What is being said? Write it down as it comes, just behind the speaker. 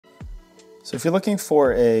So if you're looking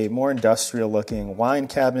for a more industrial looking wine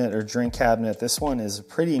cabinet or drink cabinet, this one is a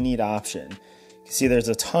pretty neat option. You can see there's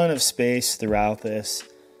a ton of space throughout this.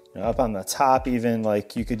 Up on the top even,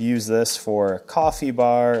 like you could use this for a coffee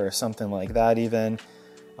bar or something like that even.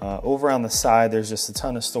 Over on the side, there's just a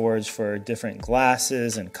ton of storage for different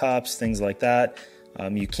glasses and cups, things like that.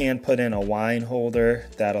 You can put in a wine holder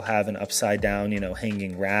that'll have an upside down,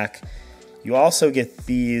 hanging rack. You also get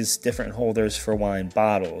these different holders for wine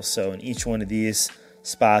bottles. So in each one of these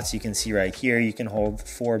spots, you can see right here, you can hold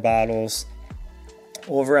 4 bottles.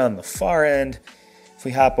 Over on the far end, if we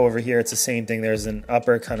hop over here, it's the same thing. There's an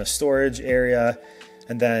upper kind of storage area.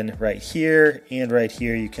 And then right here and right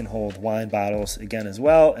here, you can hold wine bottles again as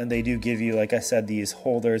well. And they do give you, like I said, these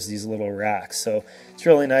holders, these little racks. So it's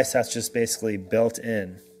really nice. That's just basically built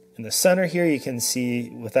in. In the center here, you can see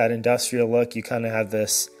with that industrial look, you kind of have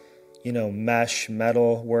this mesh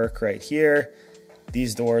metal work right here.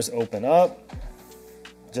 These doors open up,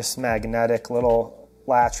 just magnetic little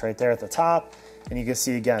latch right there at the top. And you can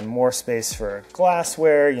see again, more space for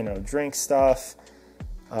glassware, drink stuff,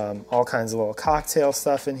 all kinds of little cocktail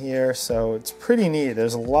stuff in here. So it's pretty neat.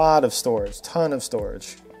 There's a lot of storage, ton of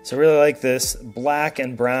storage. So I really like this black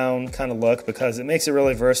and brown kind of look because it makes it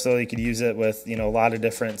really versatile. You could use it with, a lot of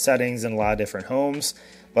different settings and a lot of different homes.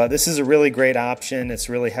 But this is a really great option. It's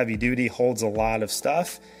really heavy duty, holds a lot of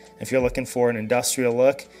stuff. If you're looking for an industrial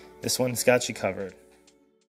look, this one's got you covered.